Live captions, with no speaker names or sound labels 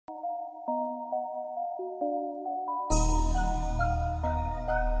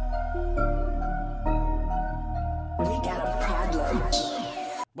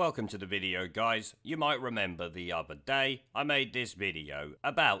Welcome to the video, guys. You might remember the other day I made this video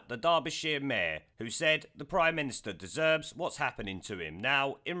about the Derbyshire Mayor who said the Prime Minister deserves what's happening to him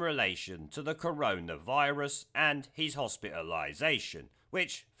now in relation to the coronavirus and his hospitalisation,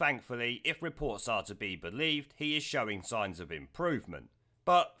 which thankfully, if reports are to be believed, he is showing signs of improvement.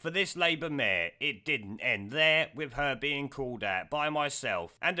 But for this Labour Mayor, it didn't end there, with her being called out by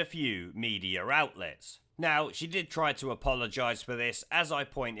myself and a few media outlets. Now, she did try to apologise for this, as I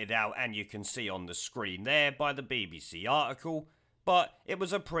pointed out and you can see on the screen there by the BBC article, but it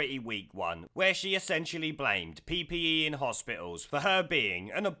was a pretty weak one, where she essentially blamed PPE in hospitals for her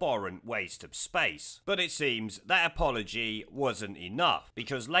being an abhorrent waste of space. But it seems that apology wasn't enough,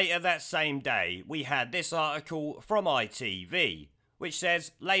 because later that same day we had this article from ITV, which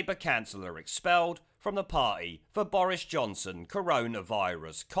says Labour councillor expelled from the party for Boris Johnson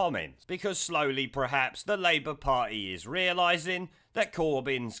coronavirus comments, because slowly perhaps the Labour Party is realising that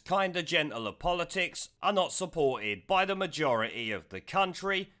Corbyn's kinda gentler politics are not supported by the majority of the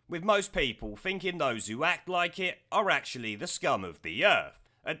country, with most people thinking those who act like it are actually the scum of the earth.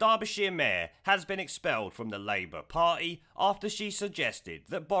 A Derbyshire mayor has been expelled from the Labour Party after she suggested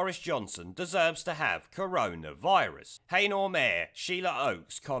that Boris Johnson deserves to have coronavirus. Hainault Mayor Shelia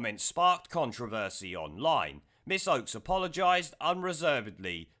Oakes' comments sparked controversy online. Miss Oakes apologised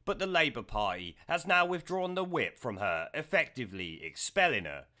unreservedly, but the Labour Party has now withdrawn the whip from her, effectively expelling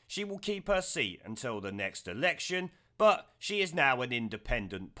her. She will keep her seat until the next election, but she is now an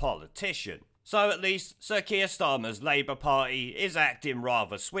independent politician. So at least Sir Keir Starmer's Labour Party is acting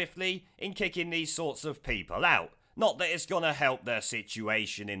rather swiftly in kicking these sorts of people out. Not that it's gonna help their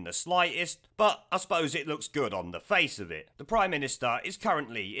situation in the slightest, but I suppose it looks good on the face of it. The Prime Minister is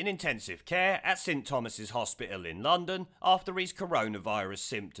currently in intensive care at St Thomas's Hospital in London after his coronavirus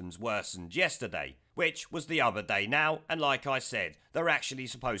symptoms worsened yesterday, which was the other day now, and like I said, they're actually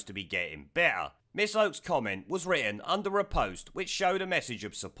supposed to be getting better. Miss Oakes' comment was written under a post which showed a message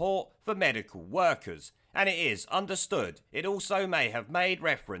of support for medical workers, and it is understood it also may have made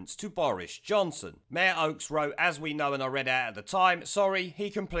reference to Boris Johnson. Mayor Oakes wrote, as we know and I read out at the time, sorry, he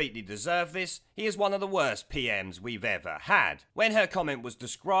completely deserved this. He is one of the worst PMs we've ever had. When her comment was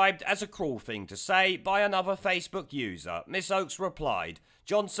described as a cruel thing to say by another Facebook user, Miss Oakes replied,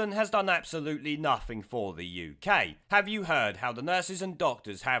 Johnson has done absolutely nothing for the UK. Have you heard how the nurses and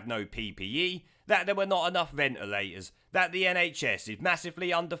doctors have no PPE? That there were not enough ventilators, that the NHS is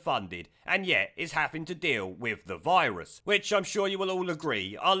massively underfunded, and yet is having to deal with the virus, which I'm sure you will all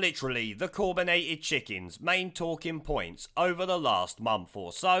agree are literally the Corbynated chicken's main talking points over the last month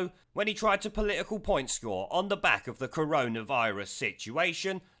or so, when he tried to political point score on the back of the coronavirus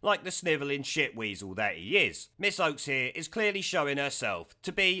situation, like the snivelling shitweasel that he is. Miss Oakes here is clearly showing herself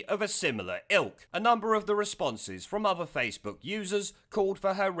to be of a similar ilk. A number of the responses from other Facebook users called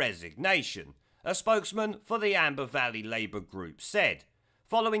for her resignation. A spokesman for the Amber Valley Labour group said,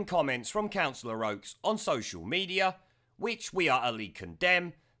 following comments from Councillor Oakes on social media, which we utterly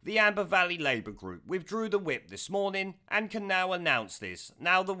condemn, the Amber Valley Labour group withdrew the whip this morning and can now announce this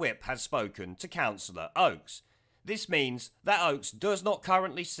now the whip has spoken to Councillor Oakes. This means that Oakes does not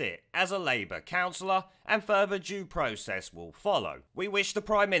currently sit as a Labour councillor and further due process will follow. We wish the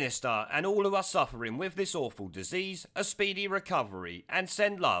Prime Minister and all who are suffering with this awful disease a speedy recovery and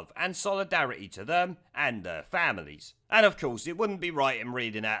send love and solidarity to them and their families. And of course it wouldn't be right in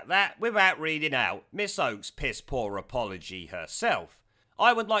reading out that without reading out Miss Oakes' piss poor apology herself.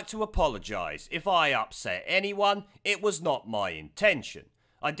 I would like to apologise if I upset anyone. It was not my intention.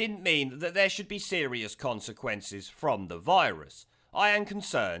 I didn't mean that there should be serious consequences from the virus. I am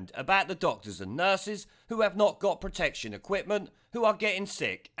concerned about the doctors and nurses who have not got protection equipment, who are getting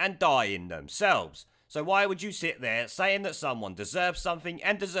sick and dying themselves. So why would you sit there saying that someone deserves something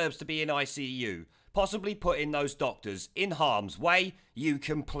and deserves to be in ICU, possibly putting those doctors in harm's way, you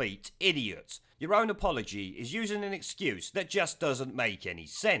complete idiots? Your own apology is using an excuse that just doesn't make any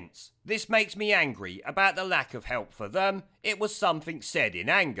sense. This makes me angry about the lack of help for them. It was something said in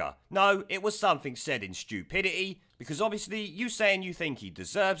anger. No, it was something said in stupidity, because obviously you saying you think he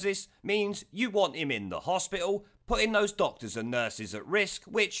deserves this means you want him in the hospital, putting those doctors and nurses at risk,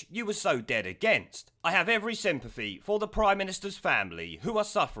 which you were so dead against. I have every sympathy for the Prime Minister's family who are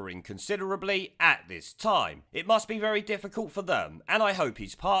suffering considerably at this time. It must be very difficult for them, and I hope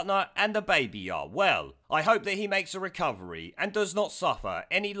his partner and the baby are well. I hope that he makes a recovery and does not suffer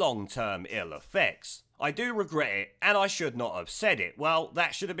any long-term ill effects. I do regret it, and I should not have said it. Well,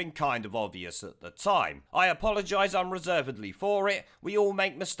 that should have been kind of obvious at the time. I apologise unreservedly for it. We all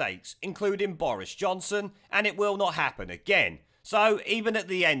make mistakes, including Boris Johnson, and it will not happen again. So even at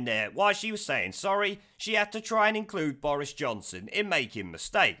the end there, while she was saying sorry, she had to try and include Boris Johnson in making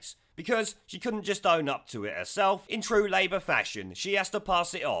mistakes. Because she couldn't just own up to it herself. In true Labour fashion, she has to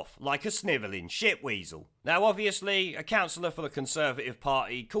pass it off like a snivelling shitweasel. Now obviously, a councillor for the Conservative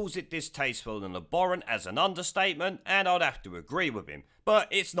Party calls it distasteful and abhorrent as an understatement, and I'd have to agree with him. But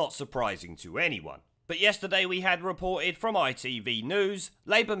it's not surprising to anyone. But yesterday we had reported from ITV News,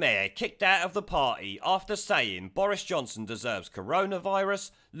 Labour Mayor kicked out of the party after saying Boris Johnson deserves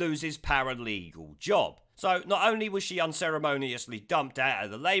coronavirus, loses paralegal job. So not only was she unceremoniously dumped out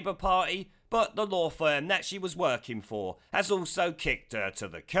of the Labour Party, but the law firm that she was working for has also kicked her to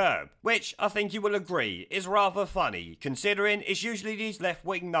the curb. Which, I think you will agree, is rather funny, considering it's usually these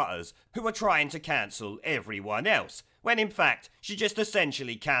left-wing nutters who are trying to cancel everyone else, when in fact she just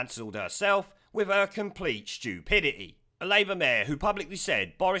essentially cancelled herself with her complete stupidity. A Labour mayor who publicly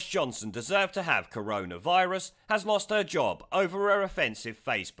said Boris Johnson deserved to have coronavirus has lost her job over her offensive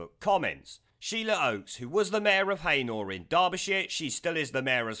Facebook comments. Shelia Oakes, who was the mayor of Hainault in Derbyshire, she still is the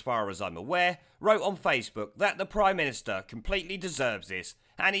mayor as far as I'm aware, wrote on Facebook that the Prime Minister completely deserves this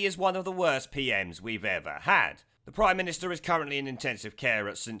and he is one of the worst PMs we've ever had. The Prime Minister is currently in intensive care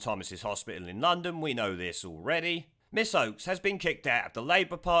at St Thomas's Hospital in London, we know this already. Miss Oakes has been kicked out of the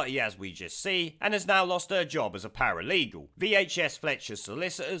Labour Party as we just see and has now lost her job as a paralegal. VHS Fletcher's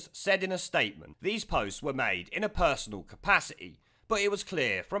solicitors said in a statement, these posts were made in a personal capacity, but it was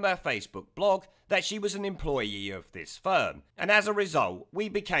clear from her Facebook blog that she was an employee of this firm, and as a result we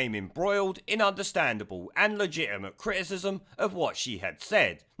became embroiled in understandable and legitimate criticism of what she had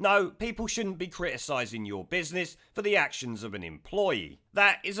said. No, people shouldn't be criticising your business for the actions of an employee.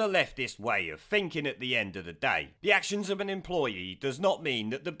 That is a leftist way of thinking at the end of the day. The actions of an employee does not mean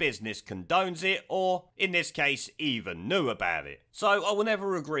that the business condones it or, in this case, even knew about it. So I will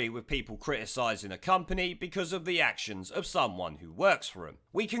never agree with people criticising a company because of the actions of someone who works for them.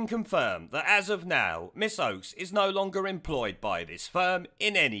 We can confirm that as of now, Miss Oakes is no longer employed by this firm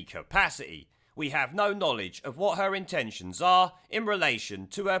in any capacity. We have no knowledge of what her intentions are in relation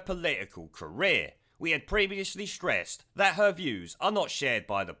to her political career. We had previously stressed that her views are not shared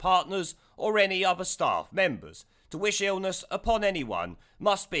by the partners or any other staff members. To wish illness upon anyone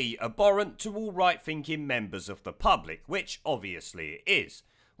must be abhorrent to all right-thinking members of the public, which obviously it is.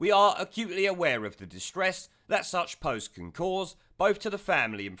 We are acutely aware of the distress that such posts can cause, both to the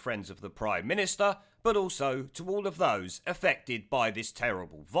family and friends of the Prime Minister, but also to all of those affected by this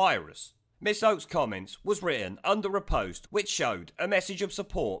terrible virus. Miss Oakes' comments was written under a post which showed a message of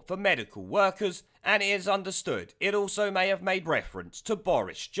support for medical workers, and it is understood it also may have made reference to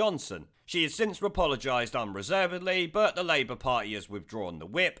Boris Johnson. She has since apologised unreservedly, but the Labour Party has withdrawn the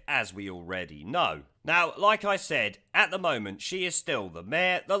whip, as we already know. Now, like I said, at the moment she is still the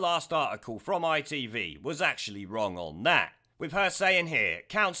mayor. The last article from ITV was actually wrong on that. With her saying here,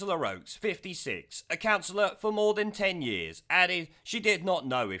 Councillor Oakes, 56, a councillor for more than 10 years, added she did not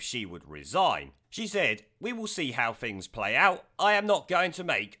know if she would resign. She said, we will see how things play out. I am not going to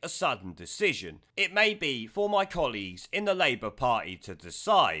make a sudden decision. It may be for my colleagues in the Labour Party to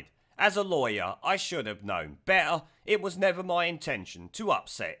decide. As a lawyer, I should have known better. It was never my intention to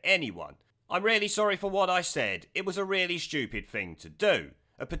upset anyone. I'm really sorry for what I said. It was a really stupid thing to do.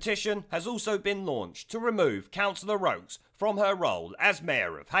 A petition has also been launched to remove Councillor Oakes from her role as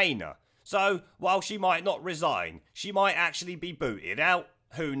Mayor of Hainault. So, while she might not resign, she might actually be booted out.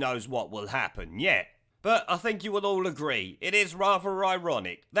 Who knows what will happen yet. But I think you will all agree it is rather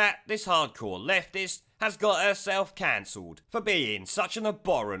ironic that this hardcore leftist has got herself cancelled for being such an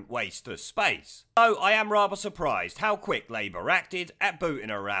abhorrent waste of space. So I am rather surprised how quick Labour acted at booting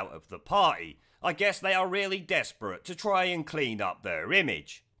her out of the party. I guess they are really desperate to try and clean up their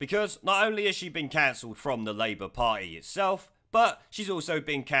image. Because not only has she been cancelled from the Labour Party itself, but she's also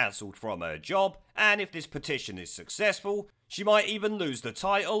been cancelled from her job, and if this petition is successful, she might even lose the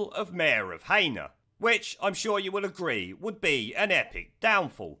title of Mayor of Hainault. Which, I'm sure you will agree, would be an epic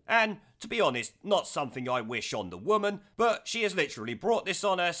downfall. And, to be honest, not something I wish on the woman, but she has literally brought this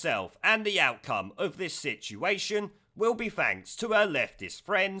on herself, and the outcome of this situation will be thanks to her leftist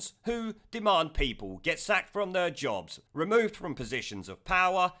friends who demand people get sacked from their jobs, removed from positions of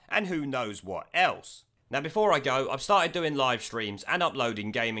power, and who knows what else. Now before I go, I've started doing live streams and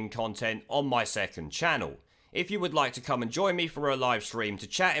uploading gaming content on my second channel. If you would like to come and join me for a live stream to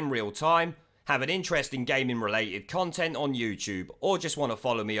chat in real time, have an interest in gaming related content on YouTube, or just want to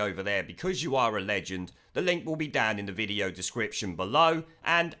follow me over there because you are a legend, the link will be down in the video description below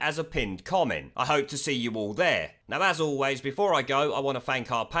and as a pinned comment. I hope to see you all there. Now as always, before I go, I want to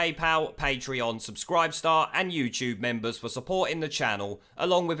thank our PayPal, Patreon, Subscribestar and YouTube members for supporting the channel,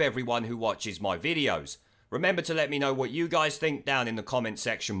 along with everyone who watches my videos. Remember to let me know what you guys think down in the comment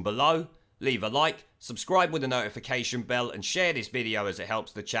section below. Leave a like, subscribe with the notification bell and share this video as it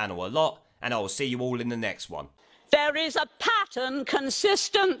helps the channel a lot, and I will see you all in the next one. There is a pattern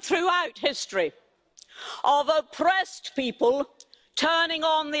consistent throughout history of oppressed people turning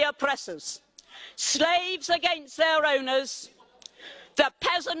on the oppressors, slaves against their owners, the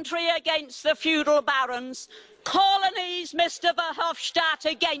peasantry against the feudal barons, colonies, Mr. Verhofstadt,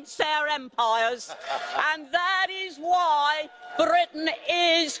 against their empires, and that is why Britain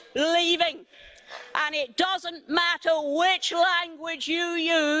is leaving. And it doesn't matter which language you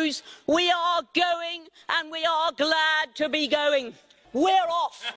use, we are going, and we are glad to be going. We're off.